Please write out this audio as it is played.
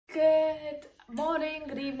morning,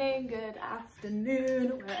 good evening, good afternoon,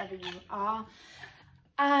 wherever you are,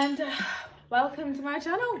 and welcome to my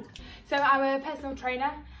channel. So I'm a personal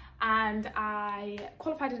trainer and I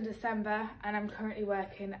qualified in December, and I'm currently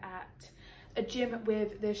working at a gym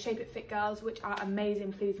with the Shape It Fit girls, which are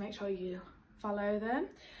amazing. Please make sure you follow them.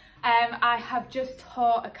 I have just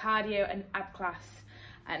taught a cardio and ab class,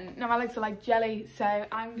 and now my legs are like jelly, so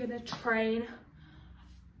I'm gonna train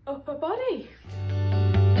upper body.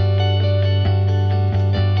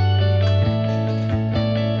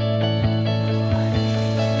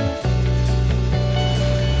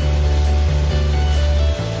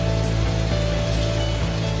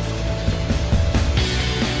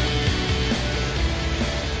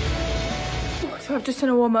 So I've just done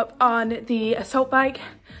a warm up on the assault bike.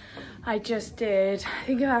 I just did, I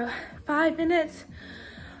think, about 5 minutes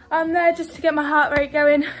on there just to get my heart rate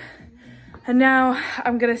going. And now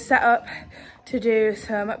I'm gonna set up to do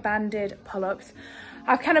some banded pull-ups.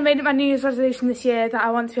 I've kind of made it my New Year's resolution this year that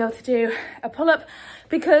I want to be able to do a pull-up,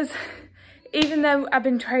 because even though I've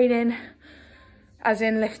been training, as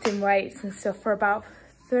in lifting weights and stuff, for about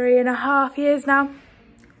 3.5 years now,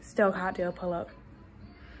 still can't do a pull-up.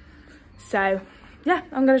 So yeah,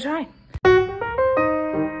 I'm gonna try.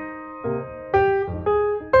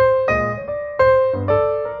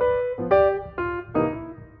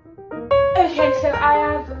 Okay, so I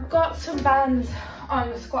have got some bands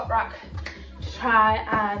on the squat rack to try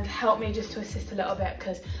and help me, just to assist a little bit,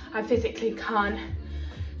 because I physically can't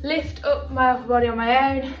lift up my upper body on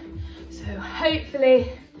my own. So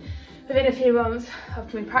hopefully within a few months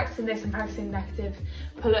of me practicing this and practicing negative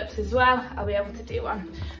pull-ups as well, I'll be able to do one.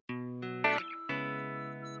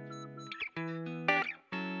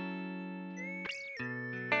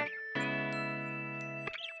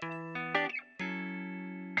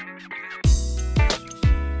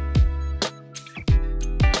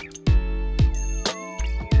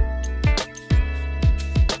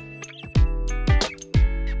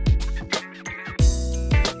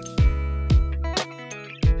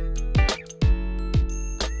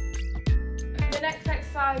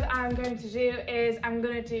 I'm going to do is I'm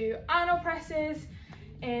going to do Arnold presses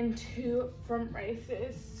into front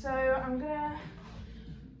races. So I'm gonna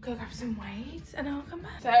go grab some weights and I'll come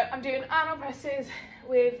back. So I'm doing Arnold presses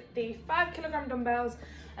with the 5 kilogram dumbbells,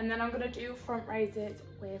 and then I'm going to do front raises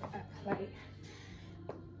with a plate.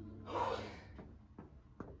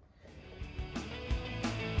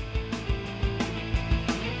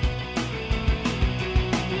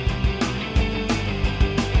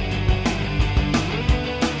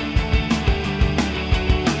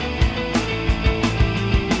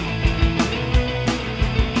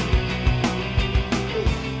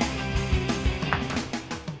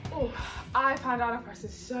 I found Arnold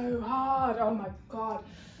presses so hard, oh my god.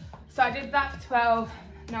 So I did that for 12,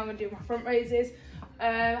 now I'm gonna do my front raises.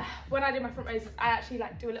 When I do my front raises, I actually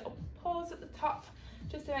like do a little pause at the top,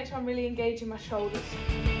 just to make sure I'm really engaging my shoulders.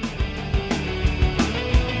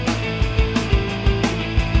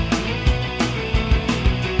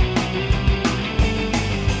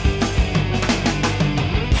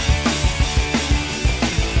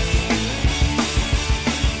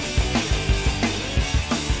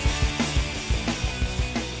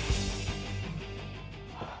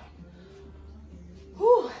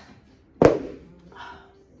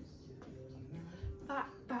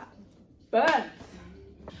 Burn.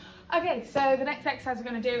 Okay, so the next exercise we're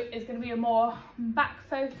going to do is going to be a more back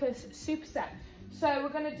focused superset. So we're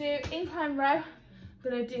going to do incline row.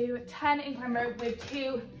 We're going to do 10 incline row with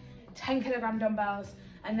 2 10 kilogram dumbbells,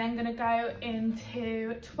 and then going to go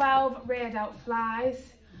into 12 rear delt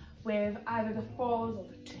flies with either the 4s or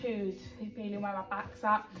the 2s, feeling where my back's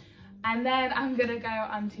at. And then I'm gonna go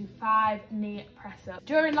on to 5 knee press ups.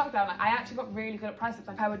 During lockdown, I actually got really good at press ups.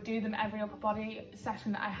 Like, I would do them every upper body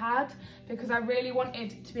session that I had, because I really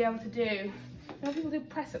wanted to be able to do, you know, people do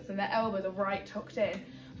press ups and their elbows are right tucked in.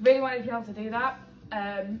 I really wanted to be able to do that.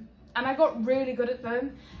 And I got really good at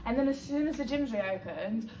them. And then as soon as the gyms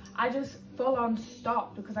reopened, I just full on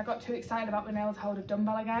stopped, because I got too excited about being able to hold a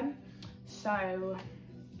dumbbell again. So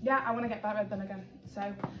yeah, I want to get better at them again.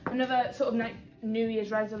 So another sort of like New Year's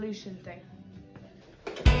resolution thing.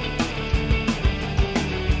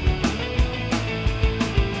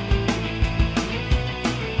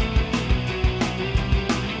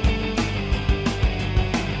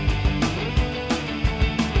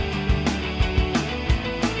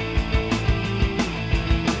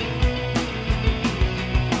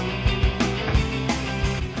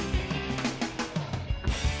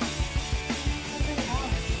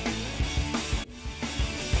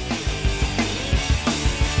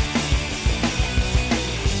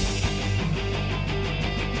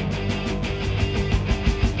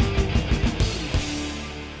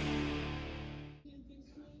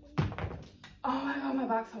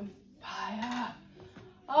 back's on fire.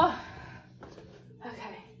 Oh,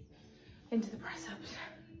 okay, into the press ups.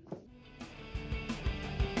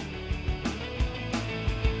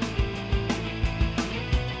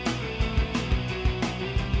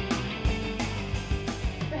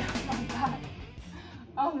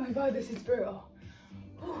 Oh my god, this is brutal.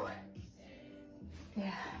 Ooh.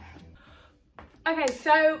 Yeah. Okay,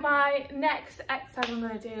 so my next exercise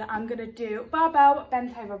I'm gonna do barbell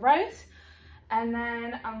bent over rows, and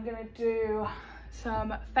then I'm gonna do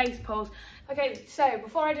some face pulls. Okay, so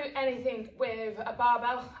before I do anything with a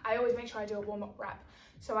barbell, I always make sure I do a warm-up rep.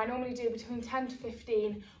 So I normally do between 10 to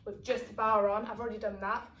 15 with just the bar on. I've already done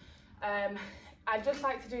that. I just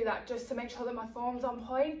like to do that just to make sure that my form's on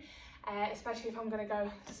point. Especially if I'm going to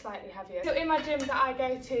go slightly heavier. So in my gym that I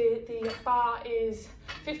go to, the bar is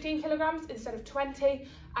 15 kilograms instead of 20,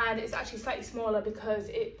 and it's actually slightly smaller because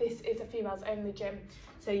this is a females only gym,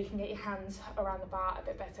 so you can get your hands around the bar a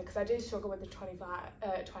bit better, because I do struggle with the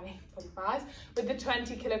 25 with the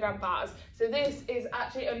 20 kilogram bars. So this is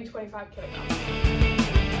actually only 25 kilograms.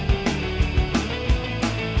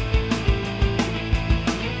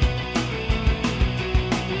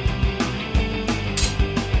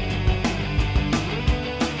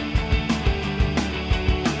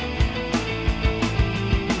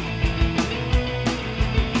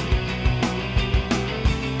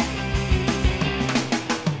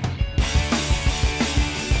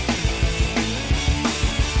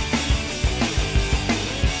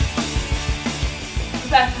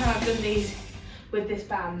 First time I've done these with this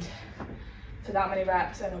band for that many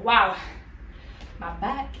reps, and wow, my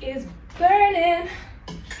back is burning.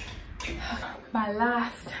 My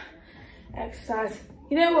last exercise.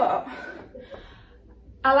 You know what?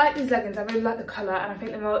 I like these leggings, I really like the colour, and I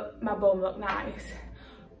think they make my bum look nice,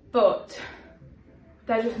 but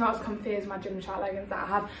they're just not as comfy as my Gymshark leggings that I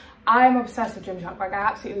have. I am obsessed with Gymshark, like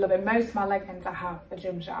I absolutely love it. Most of my leggings I have are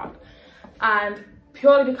Gymshark, and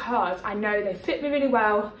purely because I know they fit me really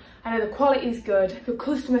well, I know the quality is good, the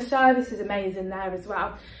customer service is amazing there as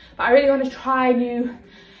well. But I really want to try new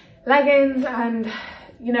leggings and,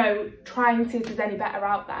 you know, try and see if there's any better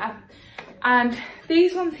out there. And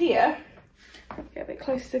these ones here, get a bit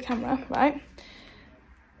close to the camera, right?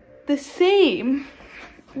 The seam,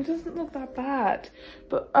 it doesn't look that bad,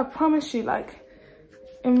 but I promise you, like,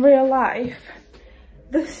 in real life,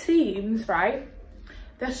 the seams, right?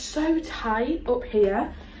 They're so tight up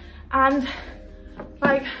here, and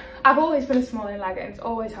like I've always been a small in leggings,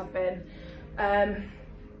 always have been, and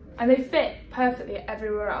they fit perfectly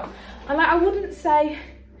everywhere else. And like I wouldn't say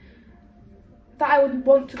that I would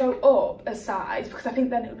want to go up a size because I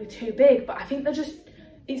think then it would be too big, but I think they're just,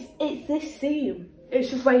 it's this seam,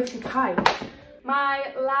 it's just way too tight.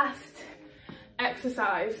 My last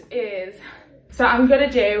exercise is, so I'm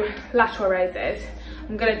gonna do lateral raises.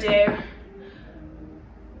 I'm gonna do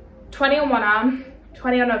 20 on one arm,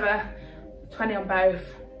 20 on other, 20 on both,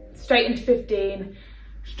 straight into 15,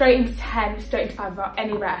 straight into 10, straight into 5 without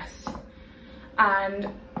any rest. And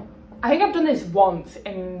I think I've done this once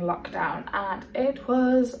in lockdown, and it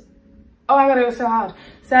was, oh my god, it was so hard.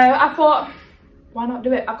 So I thought, why not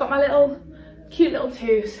do it? I've got my little, cute little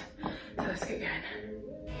twos, so let's get going.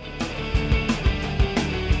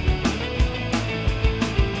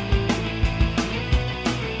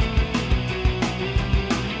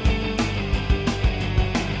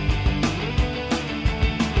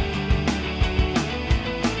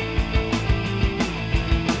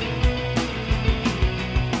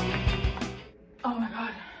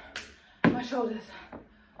 Shoulders.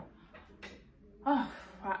 Oh,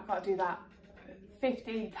 right, I've got to do that.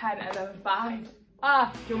 15, 10, and then 5.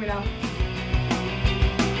 Ah, kill me now.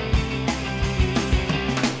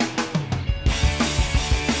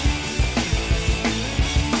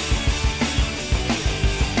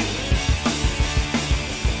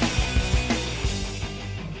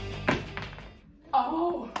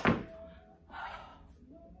 Oh.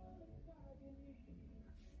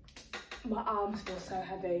 My arms feel so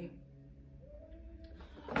heavy.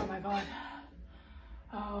 Oh my god.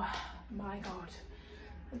 Oh my god.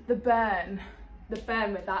 The burn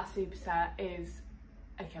with that superset is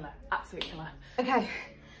a killer, absolute killer. Okay,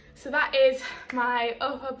 so that is my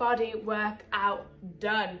upper body workout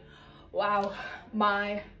done. Wow,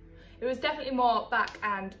 it was definitely more back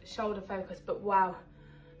and shoulder focused, but wow,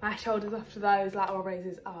 my shoulders after those lateral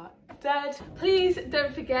raises are dead. Please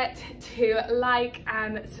don't forget to like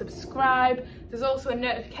and subscribe. There's also a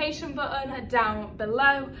notification button down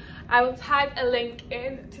below. I will tag a link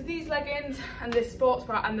in to these leggings and this sports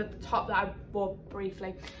bra and the top that I wore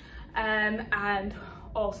briefly. And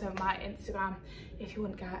also my Instagram. If you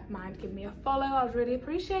wouldn't mind giving me a follow, I'd really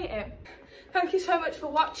appreciate it. Thank you so much for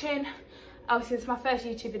watching. Obviously it's my first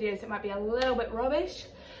YouTube video, so it might be a little bit rubbish,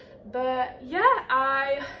 but yeah,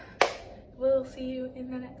 I will see you in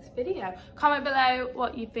the next video. Comment below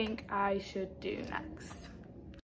what you think I should do next.